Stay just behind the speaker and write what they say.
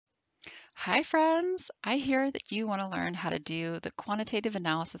Hi, friends. I hear that you want to learn how to do the quantitative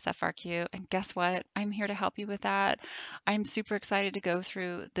analysis FRQ, and guess what? I'm here to help you with that. I'm super excited to go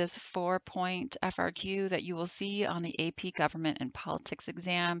through this 4-point FRQ that you will see on the AP Government and Politics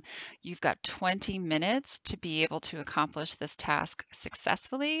exam. You've got 20 minutes to be able to accomplish this task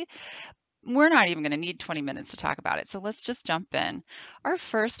successfully. We're not even going to need 20 minutes to talk about it. So let's just jump in. Our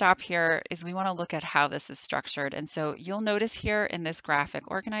first stop here is we want to look at how this is structured. And so you'll notice here in this graphic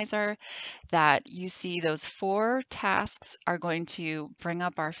organizer that you see those 4 tasks are going to bring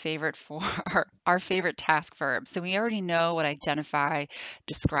up our favorite our favorite task verbs. So we already know what identify,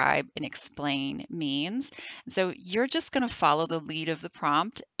 describe, and explain means. And so you're just going to follow the lead of the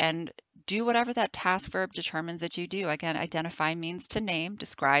prompt and do whatever that task verb determines that you do. Again, identify means to name,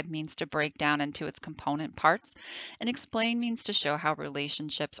 describe means to break down into its component parts, and explain means to show how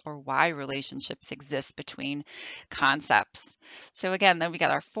relationships or why relationships exist between concepts. So again, then we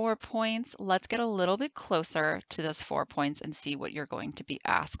got our 4 points. Let's get a little bit closer to those 4 points and see what you're going to be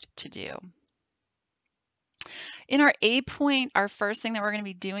asked to do. In our A point, our first thing that we're going to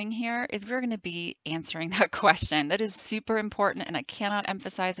be doing here is we're going to be answering that question. That is super important, and I cannot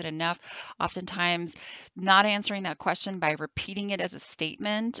emphasize it enough. Oftentimes, not answering that question by repeating it as a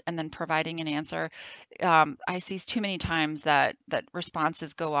statement and then providing an answer. I see too many times that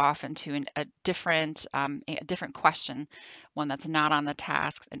responses go off into a different question, one that's not on the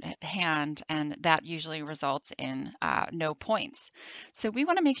task at hand, and that usually results in no points. So we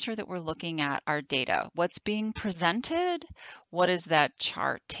want to make sure that we're looking at our data. What's being presented? What does that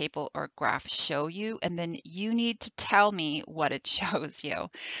chart, table, or graph show you? And then you need to tell me what it shows you.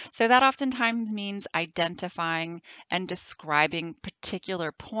 So that oftentimes means identifying and describing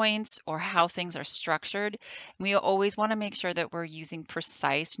particular points or how things are structured. We always want to make sure that we're using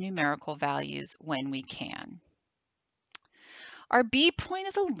precise numerical values when we can. Our B point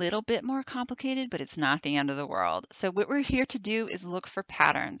is a little bit more complicated, but it's not the end of the world. So what we're here to do is look for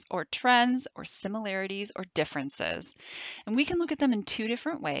patterns or trends or similarities or differences. And we can look at them in 2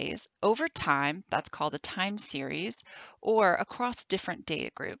 different ways. Over time, that's called a time series, or across different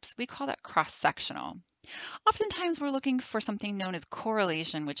data groups. We call that cross-sectional. Oftentimes, we're looking for something known as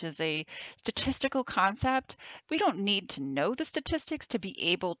correlation, which is a statistical concept. We don't need to know the statistics to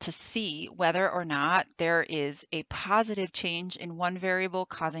be able to see whether or not there is a positive change in one variable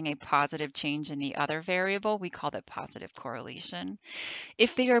causing a positive change in the other variable. We call that positive correlation.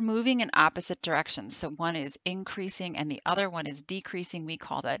 If they are moving in opposite directions, so one is increasing and the other one is decreasing, we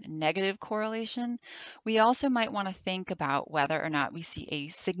call that negative correlation. We also might want to think about whether or not we see a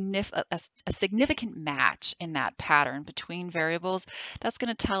significant match in that pattern between variables. That's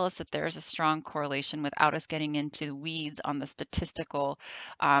going to tell us that there's a strong correlation without us getting into the weeds on the statistical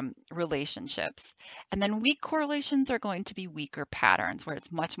relationships. And then weak correlations are going to be weaker patterns where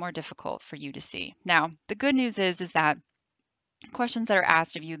it's much more difficult for you to see. Now, the good news is that questions that are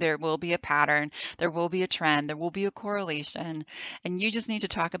asked of you, there will be a pattern, there will be a trend, there will be a correlation, and you just need to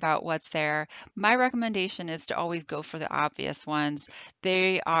talk about what's there. My recommendation is to always go for the obvious ones.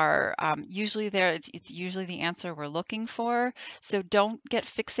 They are usually there, it's usually the answer we're looking for. So don't get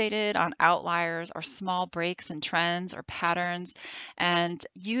fixated on outliers or small breaks in trends or patterns, and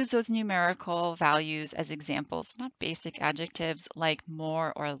use those numerical values as examples, not basic adjectives like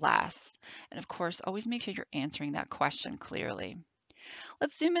more or less. And of course, always make sure you're answering that question clearly.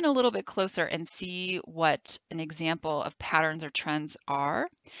 Let's zoom in a little bit closer and see what an example of patterns or trends are.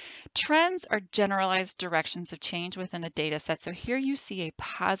 Trends are generalized directions of change within a data set. So here you see a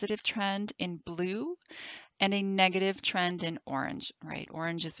positive trend in blue and a negative trend in orange, right?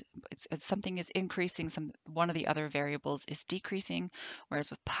 Orange is something is increasing, one of the other variables is decreasing,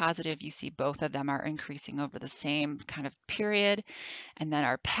 whereas with positive, you see both of them are increasing over the same kind of period. And then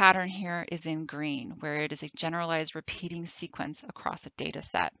our pattern here is in green, where it is a generalized repeating sequence across a data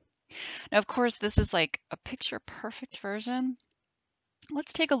set. Now, of course, this is like a picture perfect version.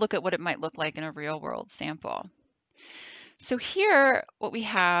 Let's take a look at what it might look like in a real world sample. So here, what we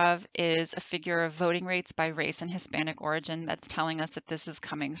have is a figure of voting rates by race and Hispanic origin. That's telling us that this is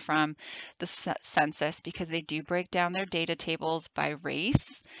coming from the census, because they do break down their data tables by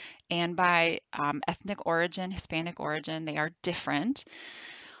race and by ethnic origin, Hispanic origin. They are different.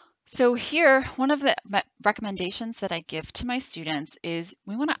 So here, one of the recommendations that I give to my students is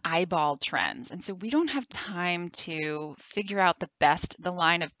we want to eyeball trends. And so we don't have time to figure out the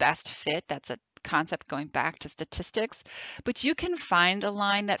line of best fit. That's a concept going back to statistics, but you can find a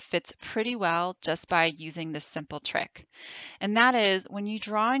line that fits pretty well just by using this simple trick. And that is when you're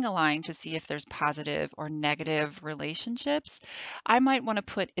drawing a line to see if there's positive or negative relationships, I might want to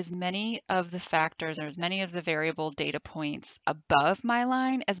put as many of the factors or as many of the variable data points above my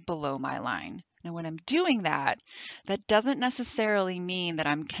line as below my line. Now, when I'm doing that, that doesn't necessarily mean that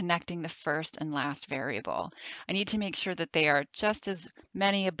I'm connecting the first and last variable. I need to make sure that they are just as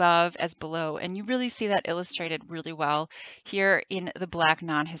many above as below. And you really see that illustrated really well here in the Black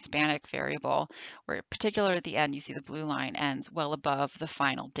non-Hispanic variable, where particularly at the end, you see the blue line ends well above the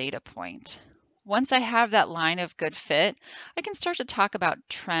final data point. Once I have that line of good fit, I can start to talk about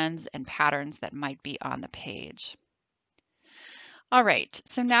trends and patterns that might be on the page. All right,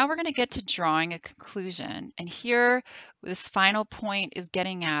 so now we're going to get to drawing a conclusion. And here, this final point is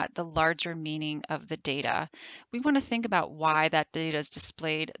getting at the larger meaning of the data. We want to think about why that data is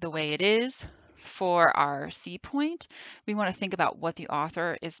displayed the way it is. For our C point, we want to think about what the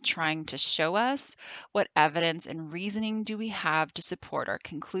author is trying to show us. What evidence and reasoning do we have to support our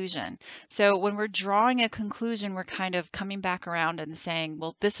conclusion? So when we're drawing a conclusion, we're kind of coming back around and saying,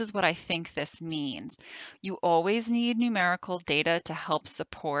 well, this is what I think this means. You always need numerical data to help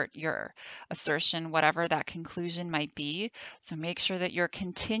support your assertion, whatever that conclusion might be. So make sure that you're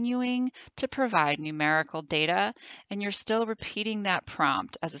continuing to provide numerical data and you're still repeating that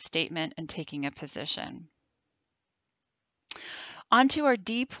prompt as a statement and taking a position. Onto our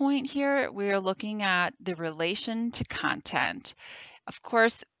D point here, we're looking at the relation to content. Of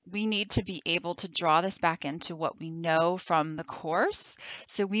course, we need to be able to draw this back into what we know from the course.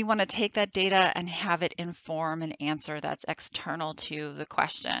 So we want to take that data and have it inform an answer that's external to the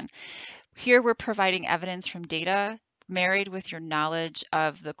question. Here we're providing evidence from data married with your knowledge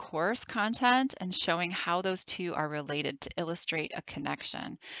of the course content and showing how those two are related to illustrate a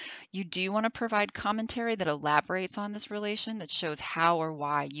connection. You do want to provide commentary that elaborates on this relation, that shows how or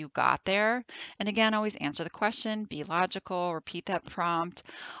why you got there. And again, always answer the question, be logical, repeat that prompt,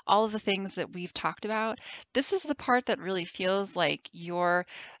 all of the things that we've talked about. This is the part that really feels like your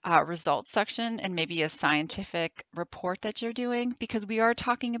results section and maybe a scientific report that you're doing, because we are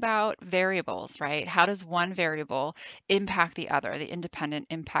talking about variables, right? How does one variable impact the other, the independent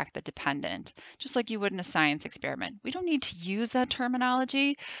impact the dependent, just like you would in a science experiment. We don't need to use that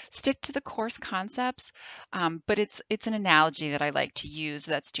terminology. Stick to the course concepts, but it's an analogy that I like to use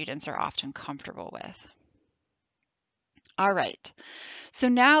that students are often comfortable with. All right, so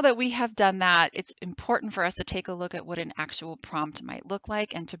now that we have done that, it's important for us to take a look at what an actual prompt might look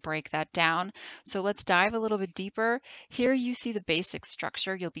like and to break that down. So let's dive a little bit deeper. Here you see the basic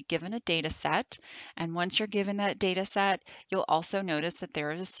structure. You'll be given a data set, and once you're given that data set, you'll also notice that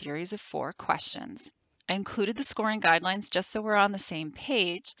there is a series of 4 questions. I included the scoring guidelines just so we're on the same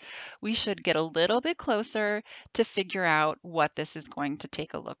page. We should get a little bit closer to figure out what this is going to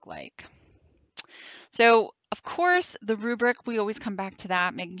take a look like. So, of course, the rubric, we always come back to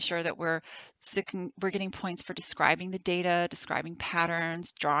that, making sure that we're getting points for describing the data, describing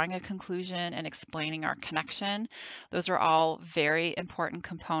patterns, drawing a conclusion, and explaining our connection. Those are all very important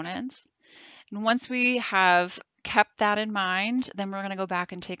components. And once we have kept that in mind, then we're going to go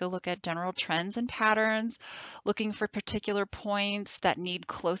back and take a look at general trends and patterns, looking for particular points that need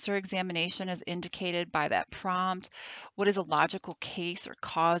closer examination as indicated by that prompt. What is a logical case or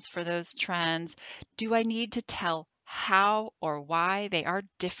cause for those trends? Do I need to tell how or why? They are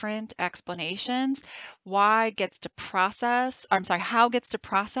different explanations. How gets to process,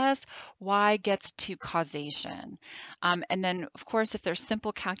 why gets to causation. And then, of course, if there's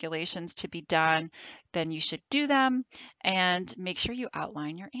simple calculations to be done, then you should do them and make sure you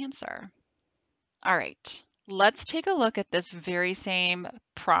outline your answer. All right, let's take a look at this very same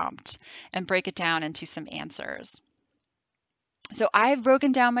prompt and break it down into some answers. So I've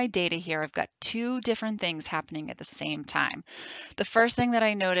broken down my data here. I've got 2 different things happening at the same time. The first thing that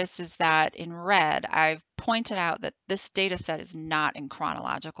I noticed is that in red, I've pointed out that this data set is not in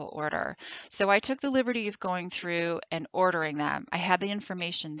chronological order. So I took the liberty of going through and ordering them. I had the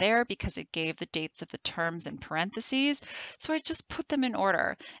information there because it gave the dates of the terms in parentheses. So I just put them in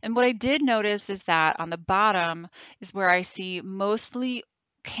order. And what I did notice is that on the bottom is where I see mostly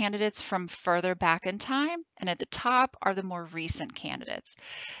candidates from further back in time, and at the top are the more recent candidates.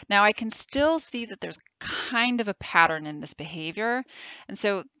 Now I can still see that there's kind of a pattern in this behavior, and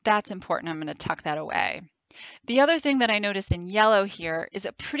so that's important. I'm going to tuck that away. The other thing that I noticed in yellow here is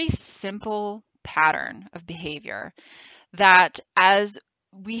a pretty simple pattern of behavior, that as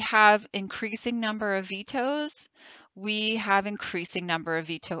we have increasing number of vetoes, we have increasing number of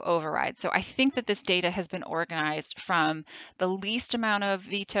veto overrides. So I think that this data has been organized from the least amount of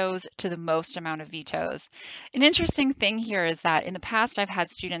vetoes to the most amount of vetoes. An interesting thing here is that in the past I've had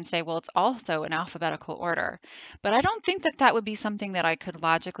students say, well, it's also in alphabetical order, but I don't think that that would be something that I could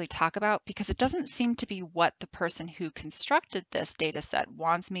logically talk about because it doesn't seem to be what the person who constructed this data set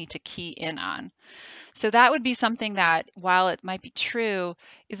wants me to key in on. So that would be something that, while it might be true,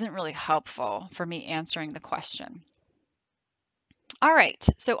 isn't really helpful for me answering the question. All right,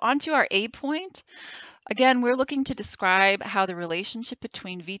 so on to our A point. Again, we're looking to describe how the relationship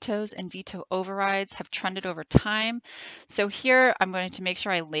between vetoes and veto overrides have trended over time. So here I'm going to make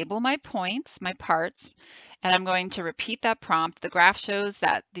sure I label my points, my parts, and I'm going to repeat that prompt. The graph shows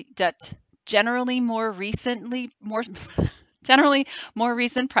that generally more recent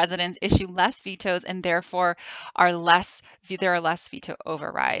presidents issue less vetoes and therefore there are less veto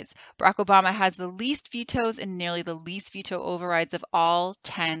overrides. Barack Obama has the least vetoes and nearly the least veto overrides of all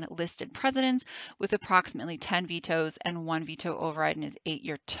 10 listed presidents, with approximately 10 vetoes and 1 veto override in his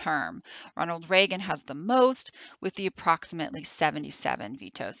 8-year term. Ronald Reagan has the most, with the approximately 77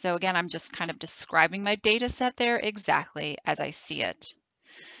 vetoes. So again, I'm just kind of describing my data set there exactly as I see it.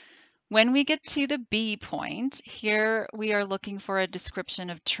 When we get to the B point, here we are looking for a description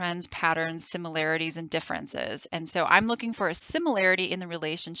of trends, patterns, similarities, and differences. And so I'm looking for a similarity in the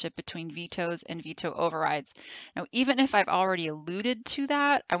relationship between vetoes and veto overrides. Now, even if I've already alluded to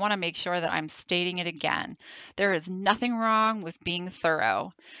that, I want to make sure that I'm stating it again. There is nothing wrong with being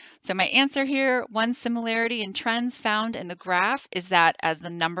thorough. So my answer here, one similarity in trends found in the graph is that as the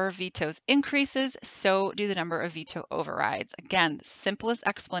number of vetoes increases, so do the number of veto overrides. Again, the simplest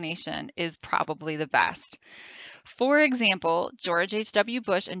explanation is probably the best. For example, George H.W.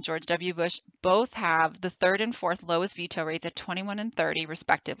 Bush and George W. Bush both have the third and fourth lowest veto rates at 21 and 30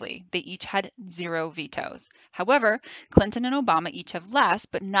 respectively. They each had 0 vetoes. However, Clinton and Obama each have less,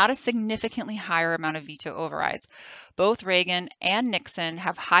 but not a significantly higher amount of veto overrides. Both Reagan and Nixon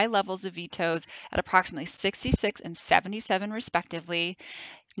have high levels of vetoes at approximately 66 and 77 respectively.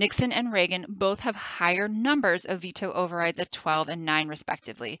 Nixon and Reagan both have higher numbers of veto overrides at 12 and 9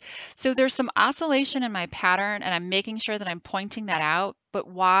 respectively. So there's some oscillation in my pattern and I'm making sure that I'm pointing that out, but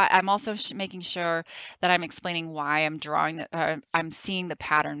why I'm also making sure that I'm explaining why I'm seeing the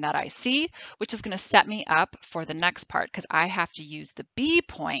pattern that I see, which is going to set me up for the next part because I have to use the B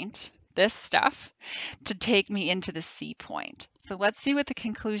point, this stuff, to take me into the C point. So let's see what the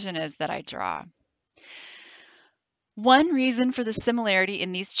conclusion is that I draw. One reason for the similarity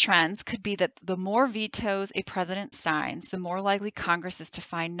in these trends could be that the more vetoes a president signs, the more likely Congress is to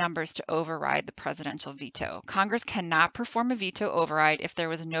find numbers to override the presidential veto. Congress cannot perform a veto override if there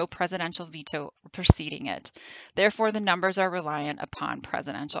was no presidential veto preceding it. Therefore, the numbers are reliant upon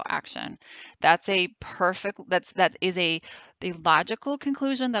presidential action. That is a logical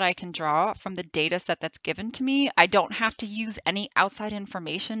conclusion that I can draw from the data set that's given to me. I don't have to use any outside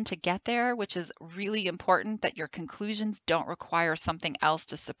information to get there, which is really important that your conclusions don't require something else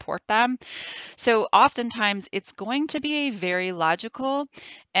to support them. So oftentimes it's going to be a very logical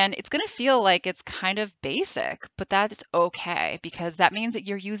and it's going to feel like it's kind of basic, but that's okay because that means that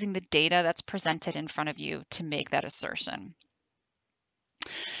you're using the data that's presented in front of you to make that assertion.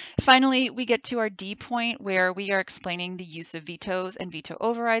 Finally, we get to our D point where we are explaining the use of vetoes and veto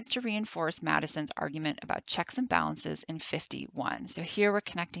overrides to reinforce Madison's argument about checks and balances in 51. So here we're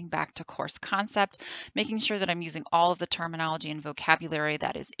connecting back to course concept, making sure that I'm using all of the terminology and vocabulary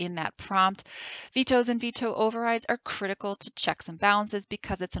that is in that prompt. Vetoes and veto overrides are critical to checks and balances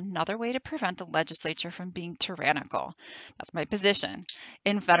because it's another way to prevent the legislature from being tyrannical. That's my position.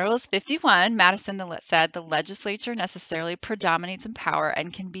 In Federalist 51, Madison said the legislature necessarily predominates in power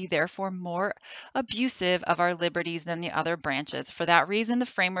and can be therefore more abusive of our liberties than the other branches. For that reason, the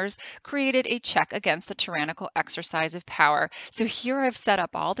framers created a check against the tyrannical exercise of power. So here I've set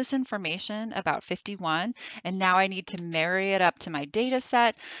up all this information about 51, and now I need to marry it up to my data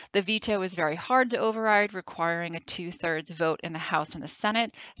set. The veto is very hard to override, requiring a 2/3 vote in the House and the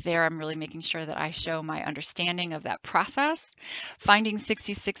Senate. There, I'm really making sure that I show my understanding of that process. Finding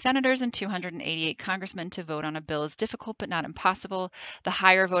 66 senators and 288 congressmen to vote on a bill is difficult but not impossible. The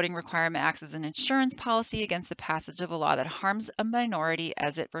higher voting requirement acts as an insurance policy against the passage of a law that harms a minority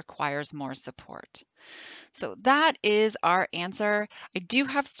as it requires more support. So that is our answer. I do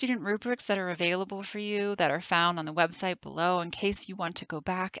have student rubrics that are available for you that are found on the website below in case you want to go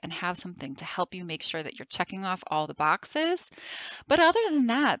back and have something to help you make sure that you're checking off all the boxes. But other than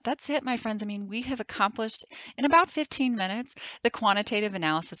that, that's it, my friends. I mean, we have accomplished in about 15 minutes the quantitative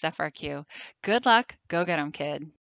analysis FRQ. Good luck. Go get 'em, kid.